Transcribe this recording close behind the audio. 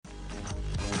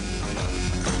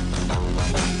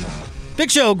Big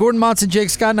Show, Gordon Monson,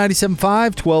 Jake Scott,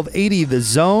 97.5, 1280 The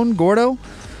Zone. Gordo,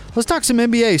 let's talk some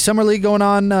NBA. Summer League going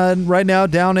on right now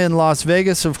down in Las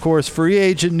Vegas. Of course, free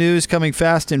agent news coming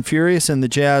fast and furious, and the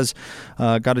Jazz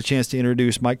got a chance to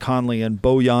introduce Mike Conley and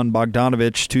Bojan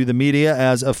Bogdanovic to the media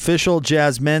as official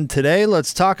Jazz men today.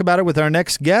 Let's talk about it with our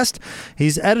next guest.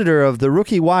 He's editor of the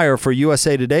RookieWire for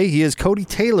USA Today. He is Cody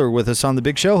Taylor with us on the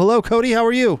Big Show. Hello, Cody. How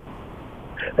are you?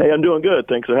 Hey, I'm doing good.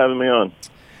 Thanks for having me on.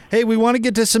 Hey, we want to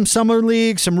get to some Summer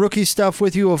League, some rookie stuff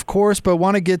with you, of course, but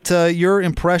want to get your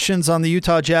impressions on the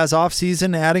Utah Jazz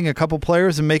offseason, adding a couple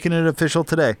players and making it official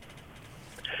today.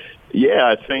 Yeah,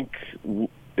 I think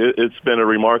it's been a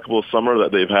remarkable summer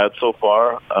that they've had so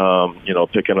far.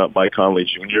 Picking up Mike Conley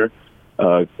Jr.,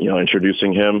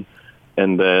 introducing him,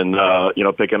 and then,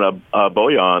 picking up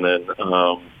Bojan.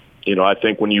 And, I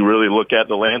think when you really look at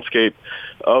the landscape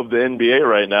of the NBA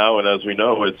right now, and as we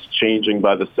know, it's changing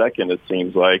by the second, it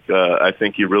seems like, I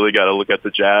think you really got to look at the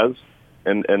Jazz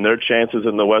and their chances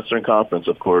in the Western Conference.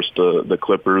 Of course, the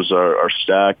Clippers are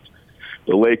stacked.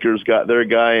 The Lakers got their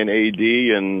guy in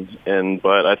AD,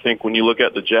 but I think when you look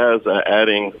at the Jazz,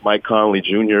 adding Mike Conley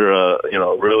Jr.,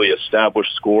 really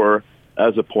established scorer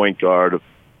as a point guard, a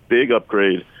big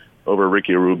upgrade over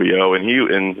Ricky Rubio,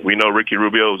 and we know Ricky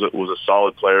Rubio was a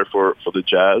solid player for the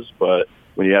Jazz, but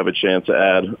when you have a chance to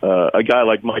add a guy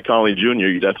like Mike Conley Jr.,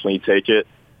 you definitely take it.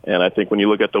 And I think when you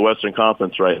look at the Western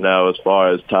Conference right now, as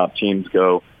far as top teams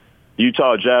go,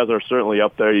 Utah Jazz are certainly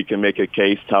up there. You can make a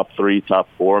case top 3, top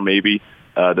 4, maybe,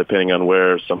 depending on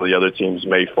where some of the other teams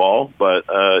may fall. But,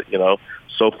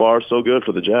 so far, so good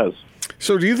for the Jazz.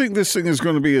 So do you think this thing is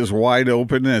going to be as wide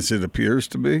open as it appears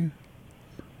to be?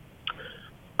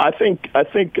 I think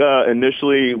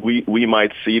initially we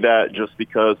might see that just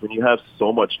because when you have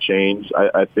so much change,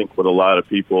 I think what a lot of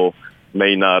people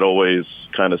may not always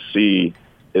kind of see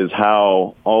is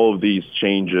how all of these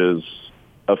changes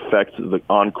affect the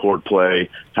on-court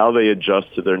play, how they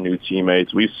adjust to their new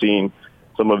teammates. We've seen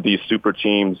some of these super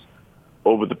teams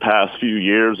over the past few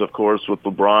years, of course, with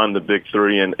LeBron, the Big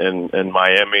Three, and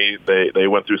Miami. They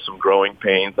went through some growing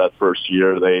pains that first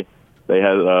year. They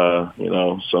had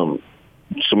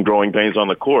some growing pains on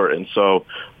the court. And so,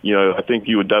 I think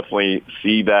you would definitely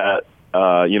see that.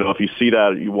 If you see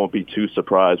that, you won't be too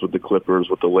surprised with the Clippers,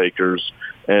 with the Lakers,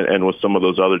 and with some of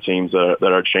those other teams that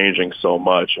are changing so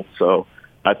much. And so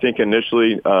I think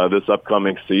initially this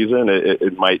upcoming season,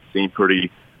 it might seem pretty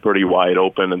wide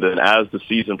open. And then as the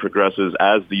season progresses,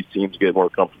 as these teams get more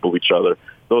comfortable with each other,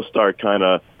 they'll start kind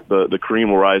of, the cream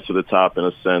will rise to the top in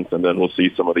a sense, and then we'll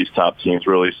see some of these top teams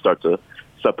really start to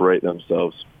separate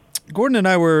themselves. Gordon and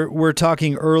I were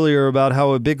talking earlier about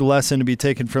how a big lesson to be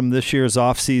taken from this year's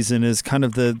offseason is kind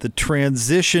of the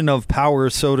transition of power,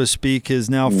 so to speak, is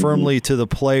now firmly to the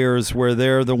players, where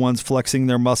they're the ones flexing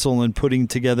their muscle and putting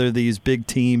together these big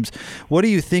teams. What do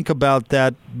you think about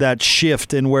that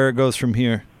shift and where it goes from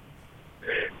here?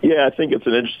 Yeah, I think it's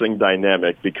an interesting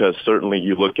dynamic because certainly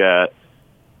you look at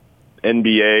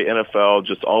NBA, NFL,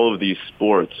 just all of these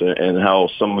sports and how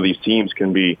some of these teams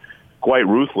can be quite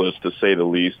ruthless, to say the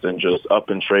least, and just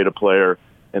up and trade a player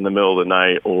in the middle of the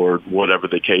night or whatever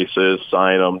the case is,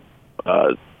 sign them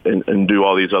and do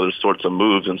all these other sorts of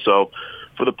moves. And so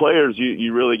for the players,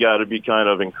 you really got to be kind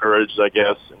of encouraged, I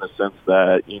guess, in the sense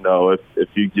that, if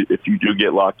you do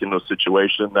get locked into a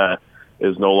situation that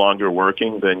is no longer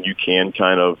working, then you can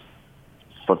kind of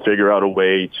figure out a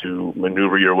way to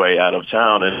maneuver your way out of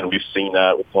town. And we've seen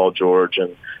that with Paul George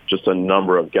and just a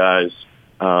number of guys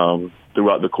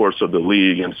throughout the course of the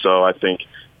league. And so I think,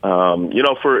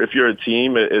 if you're a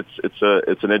team, it's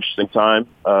an interesting time.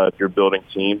 If you're building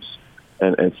teams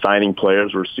and signing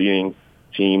players, we're seeing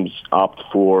teams opt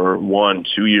for 1-2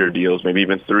 year deals, maybe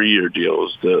even 3-year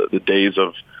deals. The days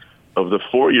of the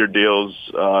 4-year deals,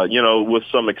 with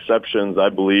some exceptions, I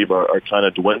believe are kind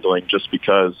of dwindling just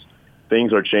because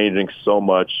things are changing so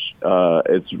much.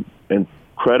 It's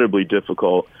incredibly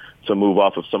difficult to move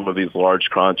off of some of these large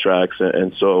contracts.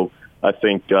 And so I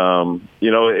think,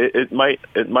 it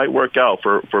might work out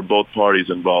for both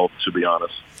parties involved, to be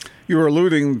honest. You were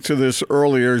alluding to this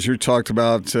earlier as you talked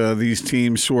about these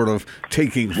teams sort of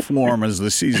taking form as the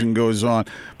season goes on.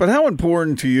 But how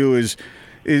important to you is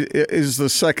the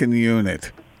second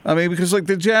unit? I mean, because like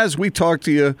the Jazz, we talked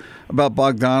to you about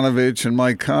Bogdanovic and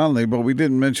Mike Conley, but we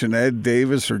didn't mention Ed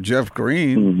Davis or Jeff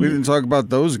Green. Mm-hmm. We didn't talk about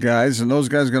those guys, and those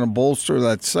guys are going to bolster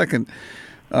that second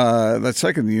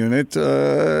unit.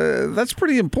 That's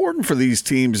pretty important for these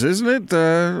teams, isn't it?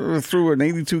 Through an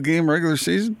 82-game regular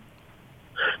season.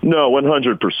 No,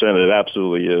 100%. It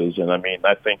absolutely is, and I mean,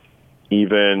 I think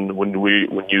even when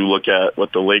you look at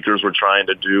what the Lakers were trying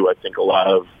to do, I think a lot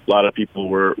of people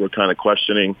were kind of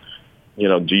questioning,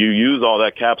 do you use all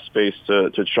that cap space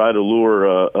to try to lure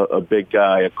a big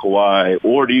guy, a Kawhi,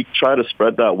 or do you try to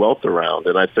spread that wealth around?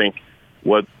 And I think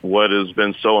what has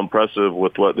been so impressive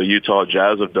with what the Utah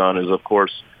Jazz have done is, of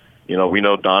course, we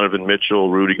know Donovan Mitchell,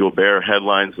 Rudy Gobert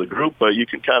headlines the group, but you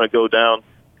can kind of go down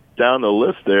the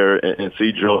list there and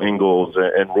see Joe Ingles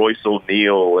and Royce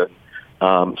O'Neal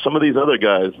and some of these other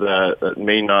guys that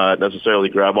may not necessarily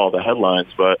grab all the headlines,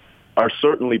 but are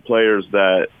certainly players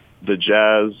that the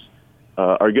Jazz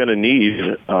are going to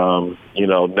need,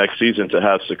 next season to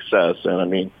have success. And I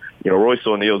mean, Royce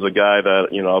O'Neal is a guy that,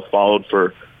 I've followed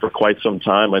for quite some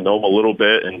time. I know him a little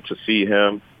bit, and to see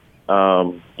him,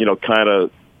 kind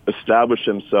of establish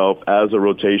himself as a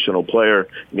rotational player,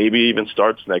 maybe even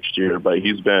starts next year, but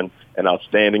he's been an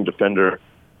outstanding defender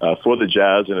for the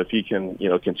Jazz. And if he can,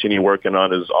 continue working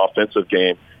on his offensive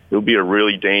game, he'll be a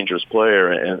really dangerous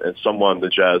player and someone the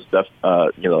Jazz,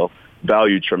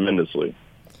 value tremendously.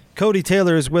 Cody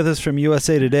Taylor is with us from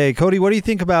USA Today. Cody, what do you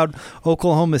think about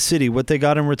Oklahoma City, what they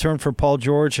got in return for Paul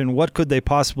George, and what could they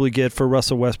possibly get for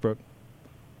Russell Westbrook?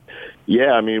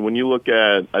 Yeah, I mean, when you look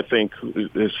at, I think,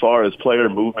 as far as player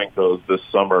movement goes this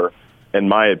summer, in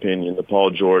my opinion, the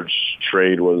Paul George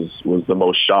trade was the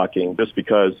most shocking, just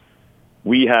because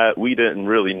we didn't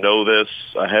really know this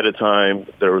ahead of time.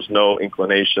 There was no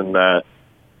inclination that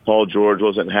Paul George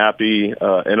wasn't happy in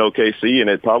OKC, and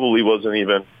it probably wasn't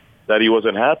even that he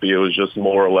wasn't happy. It was just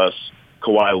more or less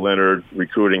Kawhi Leonard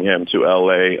recruiting him to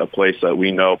LA, a place that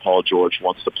we know Paul George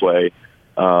wants to play.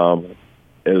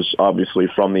 Is obviously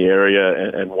from the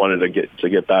area and wanted to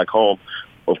get back home.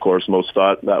 Of course, most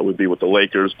thought that would be with the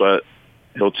Lakers, but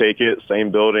he'll take it.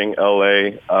 Same building,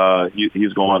 LA.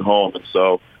 He's going home. And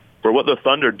so for what the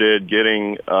Thunder did,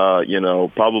 getting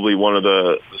probably one of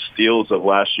the steals of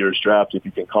last year's draft, if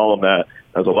you can call him that,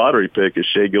 as a lottery pick, is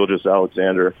Shai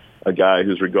Gilgeous-Alexander, a guy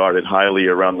who's regarded highly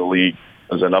around the league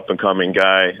as an up-and-coming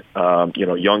guy,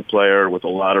 young player with a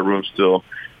lot of room still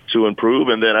to improve.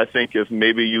 And then I think if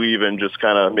maybe you even just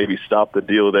kind of maybe stop the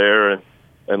deal there and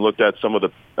looked at some of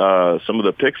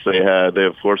the picks they had, they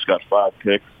of course got 5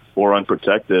 picks, 4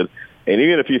 unprotected. And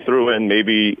even if you threw in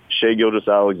maybe Shai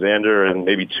Gilgeous-Alexander and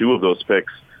maybe 2 of those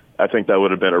picks, I think that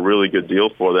would have been a really good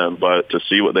deal for them. But to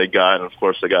see what they got, and of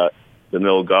course they got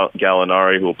Danilo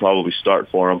Gallinari, who will probably start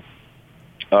for them,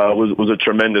 was a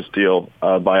tremendous deal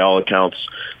by all accounts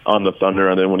on the Thunder.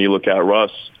 And then when you look at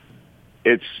Russ,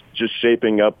 it's just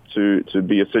shaping up to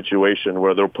be a situation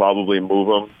where they'll probably move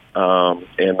him,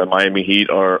 and the Miami Heat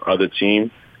are the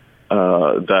team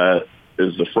that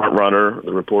is the front runner,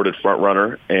 the reported front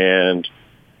runner, and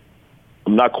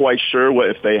I'm not quite sure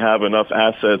if they have enough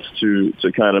assets to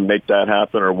kind of make that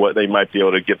happen or what they might be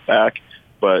able to get back.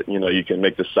 But you can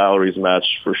make the salaries match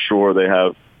for sure. They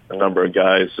have a number of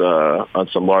guys on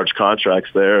some large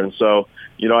contracts there, and so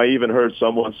I even heard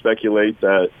someone speculate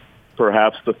that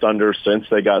perhaps the Thunder, since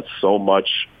they got so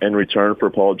much in return for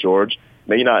Paul George,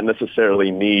 may not necessarily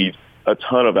need a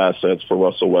ton of assets for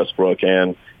Russell Westbrook.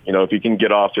 And, if you can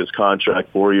get off his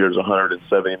contract, 4 years,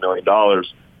 $170 million,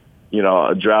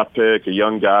 a draft pick, a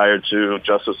young guy or two,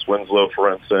 Justice Winslow,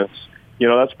 for instance,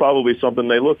 that's probably something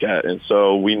they look at. And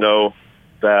so we know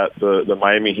that the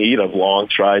Miami Heat have long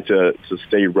tried to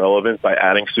stay relevant by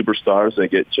adding superstars. They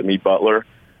get Jimmy Butler.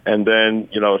 And then,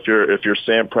 if you're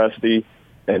Sam Presti,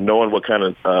 and knowing what kind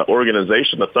of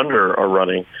organization the Thunder are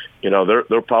running,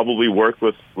 they'll probably work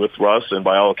with Russ, and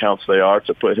by all accounts they are,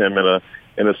 to put him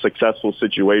in a successful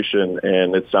situation.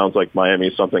 And it sounds like Miami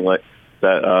is something like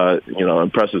that,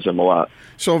 impresses him a lot.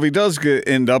 So if he does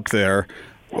end up there,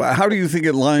 how do you think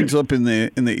it lines up in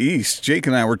the East? Jake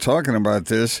and I were talking about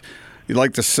this. You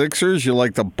like the Sixers? You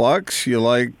like the Bucks? You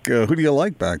like who do you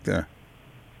like back there?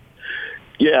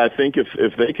 Yeah, I think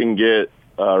if they can get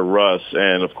Russ,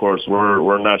 and of course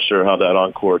we're not sure how that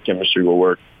on-court chemistry will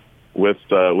work with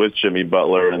Jimmy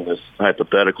Butler in this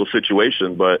hypothetical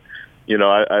situation, but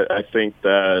I think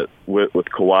that with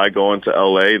Kawhi going to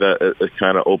LA, that it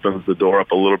kind of opens the door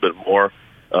up a little bit more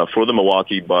for the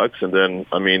Milwaukee Bucks. And then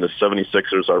the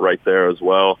 76ers are right there as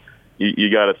well.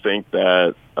 You got to think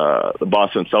that the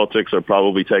Boston Celtics are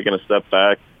probably taking a step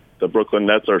back. The Brooklyn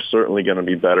Nets are certainly going to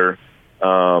be better.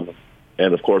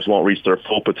 And, of course, won't reach their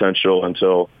full potential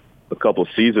until a couple of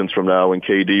seasons from now when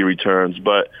KD returns.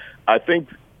 But I think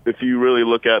if you really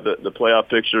look at the playoff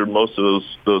picture, most of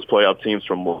those playoff teams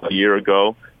from a year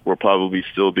ago will probably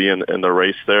still be in the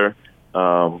race there.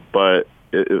 But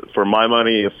for my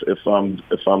money, if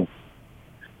I'm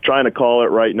trying to call it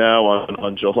right now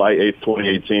on July 8th,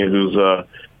 2018, who's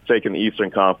taking the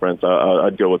Eastern Conference,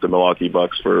 I'd go with the Milwaukee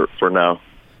Bucks for now.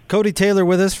 Cody Taylor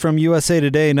with us from USA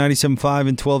Today, 97.5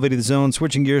 and 1280 The Zone.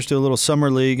 Switching gears to a little summer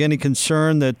league. Any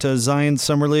concern that Zion's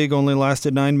summer league only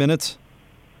lasted 9 minutes?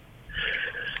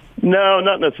 No,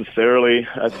 not necessarily.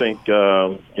 I think,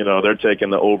 they're taking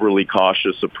the overly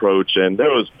cautious approach, and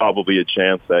there was probably a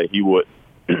chance that he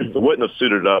wouldn't have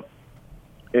suited up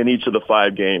in each of the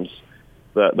 5 games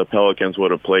that the Pelicans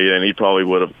would have played, and he probably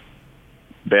would have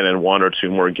been in 1 or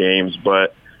 2 more games.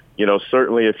 But,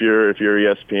 certainly if you're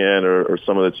ESPN or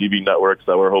some of the TV networks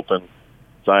that were hoping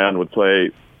Zion would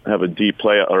have a deep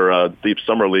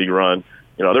summer league run,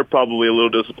 they're probably a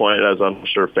little disappointed, as I'm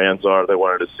sure fans are. They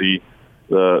wanted to see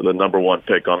the number 1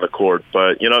 pick on the court.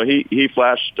 But, he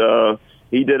flashed,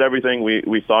 he did everything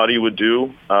we thought he would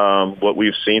do, what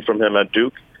we've seen from him at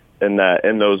Duke in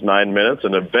those 9 minutes,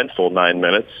 an eventful 9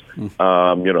 minutes.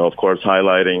 Of course,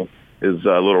 highlighting his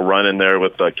little run in there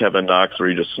with Kevin Knox where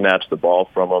he just snatched the ball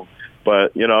from him.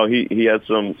 But, he had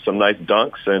some nice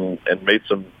dunks and made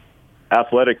some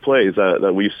athletic plays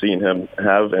that we've seen him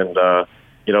have. And,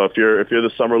 if you're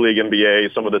the Summer League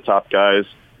NBA, some of the top guys,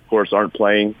 of course, aren't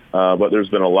playing, but there's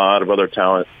been a lot of other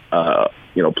talent,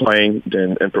 playing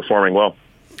and performing well.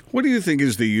 What do you think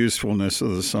is the usefulness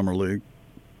of the Summer League?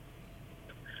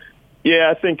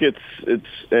 Yeah, I think it's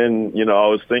and I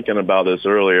was thinking about this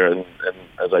earlier, and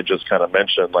as I just kind of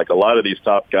mentioned, like a lot of these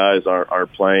top guys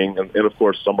aren't playing, and of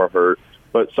course some are hurt.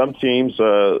 But some teams,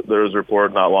 there was a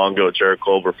report not long ago, Jared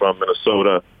Culver from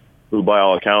Minnesota, who by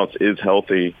all accounts is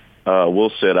healthy,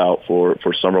 will sit out for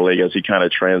Summer League as he kind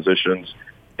of transitions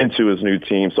into his new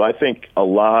team. So I think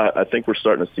we're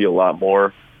starting to see a lot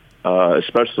more,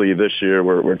 especially this year,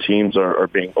 where teams are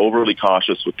being overly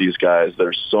cautious with these guys.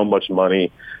 There's so much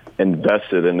money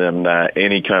invested in them that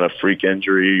any kind of freak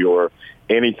injury or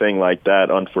anything like that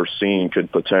unforeseen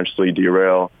could potentially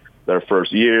derail their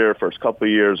first couple of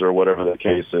years, or whatever the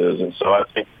case is. And so I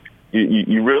think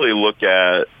you really look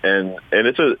at, and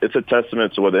it's a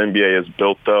testament to what the NBA has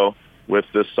built, though, with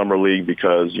this summer league,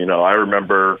 because, I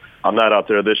remember, I'm not out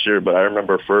there this year, but I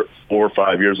remember 4 or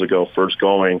 5 years ago first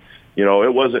going,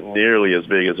 it wasn't nearly as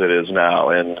big as it is now.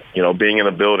 And, being in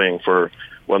a building for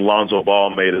when Lonzo Ball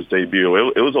made his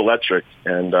debut, it was electric.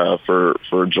 And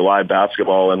for July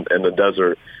basketball in the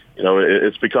desert,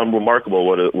 it's become remarkable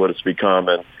what it's become.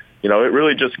 And, it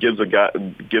really just give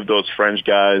those fringe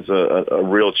guys a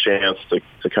real chance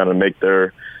to kind of make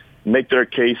their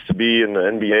case to be in the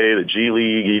NBA, the G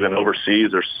League, even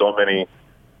overseas. There's so many,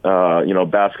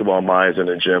 basketball minds in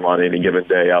the gym on any given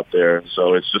day out there. And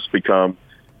so it's just become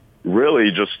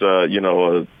really just,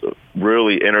 a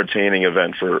really entertaining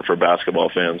event for basketball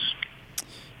fans.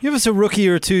 Give us a rookie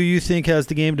or two you think has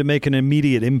the game to make an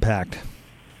immediate impact.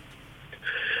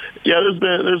 Yeah,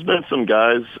 there's been some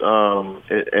guys,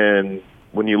 and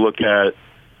when you look at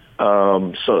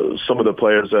some of the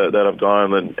players that have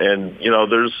gone, and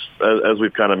there's, as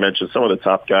we've kind of mentioned, some of the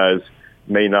top guys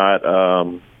may not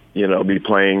be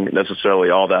playing necessarily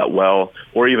all that well,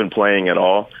 or even playing at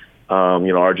all.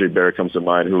 RJ Barrett comes to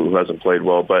mind, who hasn't played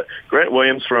well, but Grant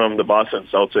Williams from the Boston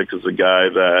Celtics is a guy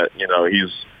that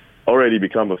he's already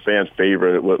become a fan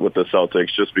favorite with the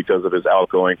Celtics just because of his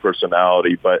outgoing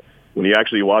personality. But when you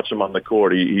actually watch him on the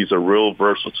court, he's a real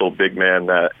versatile big man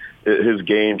that his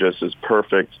game just is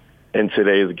perfect in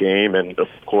today's game. And, of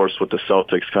course, with the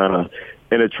Celtics kind of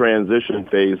in a transition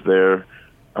phase there,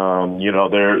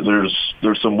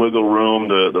 there's some wiggle room.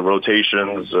 The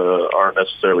rotations aren't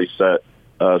necessarily set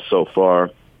so far.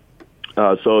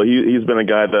 So he's been a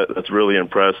guy that's really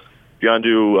impressed.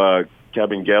 Beyondu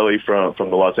Kabengele from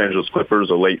the Los Angeles Clippers,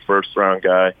 a late first-round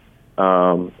guy.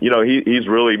 He's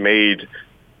really made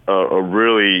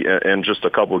in just a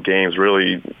couple of games,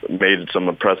 really made some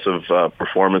impressive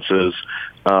performances.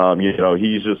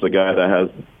 He's just a guy that has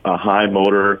a high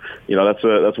motor.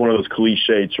 That's one of those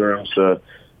cliche terms to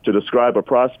describe a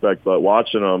prospect, but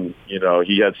watching him,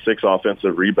 he had 6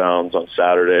 offensive rebounds on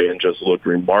Saturday and just looked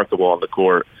remarkable on the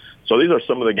court. So these are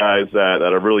some of the guys that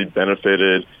have really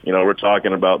benefited. We're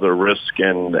talking about the risk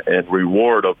and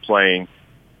reward of playing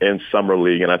in Summer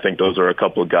League, and I think those are a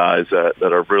couple of guys that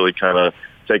are really kind of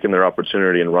taking their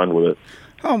opportunity and run with it.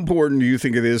 How important do you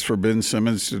think it is for Ben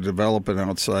Simmons to develop an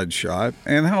outside shot?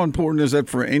 And how important is that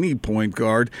for any point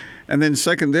guard? And then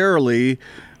secondarily,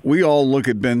 we all look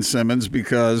at Ben Simmons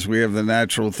because we have the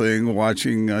natural thing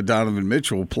watching Donovan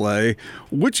Mitchell play.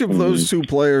 Which of those two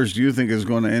players do you think is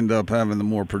going to end up having the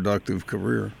more productive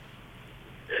career?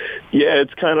 Yeah,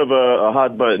 it's kind of a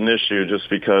hot button issue just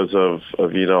because of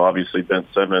obviously Ben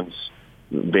Simmons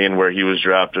being where he was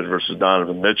drafted versus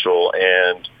Donovan Mitchell.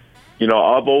 And,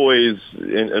 I've always,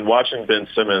 in watching Ben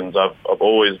Simmons, I've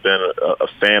always been a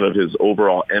fan of his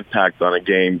overall impact on a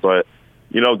game. But,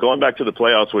 going back to the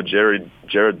playoffs, what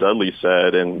Jared Dudley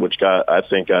said, and which I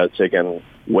think got taken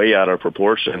way out of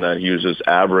proportion, that he was just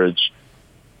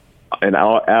an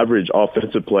average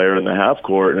offensive player in the half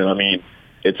court. And I mean,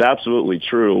 it's absolutely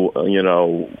true,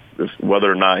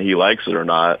 whether or not he likes it or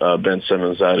not, Ben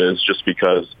Simmons, that is, just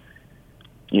because,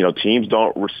 teams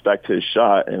don't respect his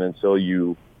shot. And until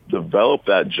you develop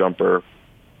that jumper,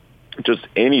 just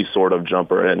any sort of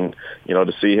jumper, and,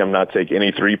 to see him not take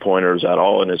any three-pointers at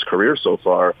all in his career so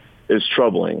far is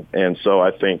troubling. And so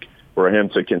I think for him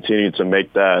to continue to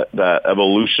make that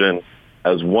evolution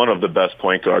as one of the best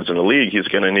point guards in the league, he's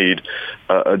going to need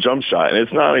a jump shot. And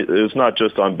it's not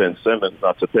just on Ben Simmons,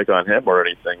 not to pick on him or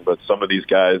anything, but some of these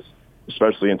guys,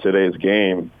 especially in today's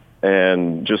game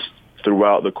and just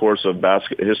throughout the course of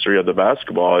history of the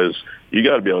basketball, is you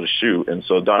got to be able to shoot. And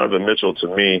so Donovan Mitchell,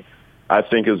 to me, I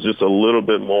think is just a little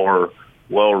bit more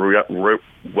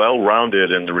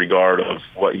well-rounded in the regard of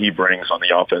what he brings on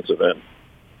the offensive end.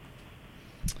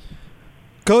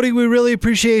 Cody, we really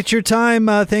appreciate your time.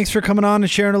 Thanks for coming on and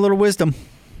sharing a little wisdom.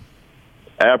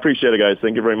 I appreciate it, guys.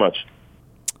 Thank you very much.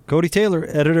 Cody Taylor,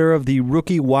 editor of the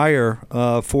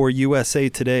RookieWire for USA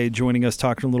Today, joining us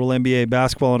talking a little NBA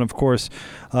basketball. And, of course,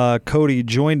 Cody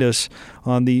joined us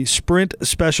on the Sprint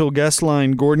special guest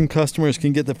line. Gordon customers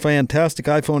can get the fantastic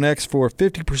iPhone X for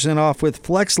 50% off with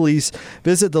Flex Lease.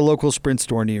 Visit the local Sprint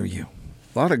store near you.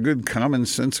 A lot of good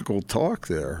commonsensical talk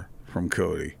there from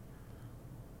Cody.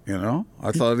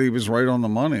 I thought he was right on the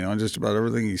money on just about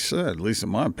everything he said, at least in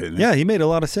my opinion. Yeah, he made a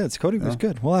lot of sense. Cody was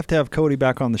good. We'll have to have Cody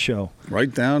back on the show.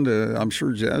 Right down to, I'm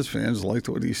sure Jazz fans liked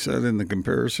what he said in the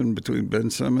comparison between Ben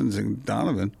Simmons and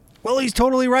Donovan. Well, he's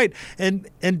totally right. And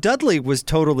Dudley was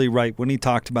totally right when he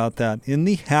talked about that. In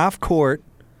the half court,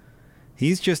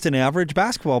 he's just an average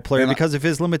basketball player because of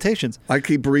his limitations. I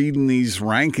keep reading these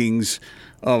rankings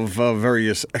of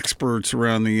various experts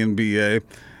around the NBA,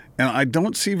 and I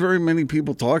don't see very many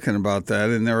people talking about that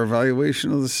in their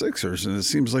evaluation of the Sixers, and it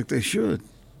seems like they should.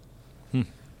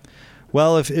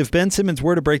 Well, if Ben Simmons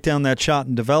were to break down that shot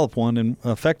and develop one and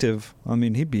effective, I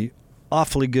mean, he'd be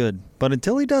awfully good. But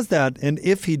until he does that, and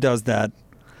if he does that,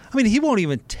 I mean, he won't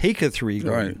even take a three.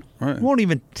 Right. He won't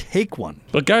even take one.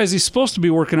 But, guys, he's supposed to be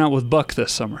working out with Buck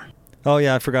this summer. Oh,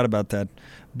 yeah, I forgot about that.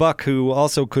 Buck, who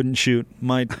also couldn't shoot,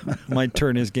 might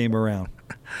turn his game around.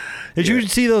 Did you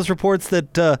see those reports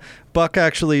that Buck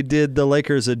actually did the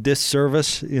Lakers a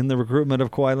disservice in the recruitment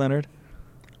of Kawhi Leonard?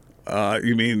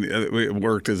 You mean it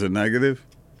worked as a negative?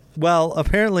 Well,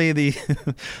 apparently the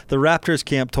Raptors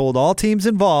camp told all teams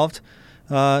involved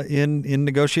in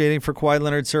negotiating for Kawhi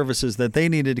Leonard services that they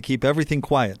needed to keep everything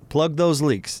quiet, plug those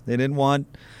leaks. They didn't want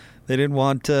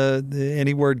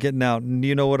any word getting out. And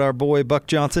you know what our boy Buck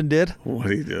Johnson did? What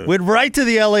did he do? Went right to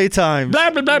the LA Times. Blah,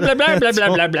 blah, blah, blah, blah, blah,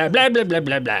 blah, blah, blah, blah, blah, blah,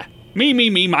 blah, blah.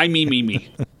 Me, my,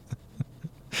 me.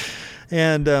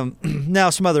 And now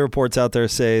some other reports out there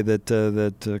say that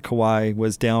Kawhi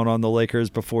was down on the Lakers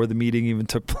before the meeting even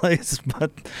took place.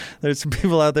 But there's some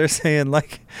people out there saying,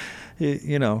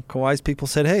 Kawhi's people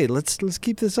said, hey, let's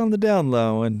keep this on the down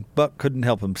low. And Buck couldn't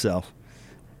help himself.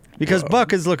 Because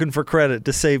Buck is looking for credit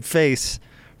to save face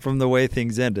from the way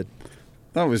things ended.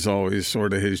 That was always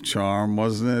sort of his charm,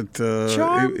 wasn't it?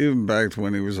 Charm? Even back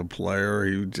when he was a player,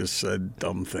 he just said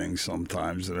dumb things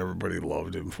sometimes, and everybody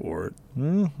loved him for it.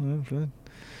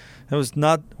 It was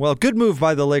not good move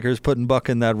by the Lakers putting Buck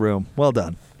in that room. Well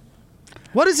done.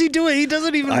 What is he doing? He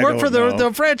doesn't even work for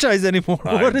the franchise anymore.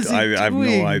 What is he doing? I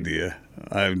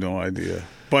have no idea.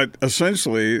 But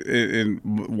essentially, in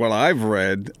what I've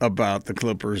read about the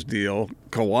Clippers deal,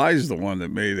 Kawhi's the one that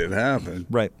made it happen.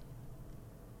 Right.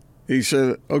 He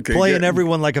said, okay. Playing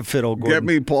everyone like a fiddle, Gordon. Get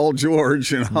me Paul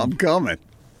George, and I'm coming.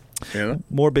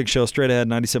 More Big Show straight ahead,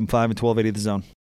 97.5 and 1280 The Zone.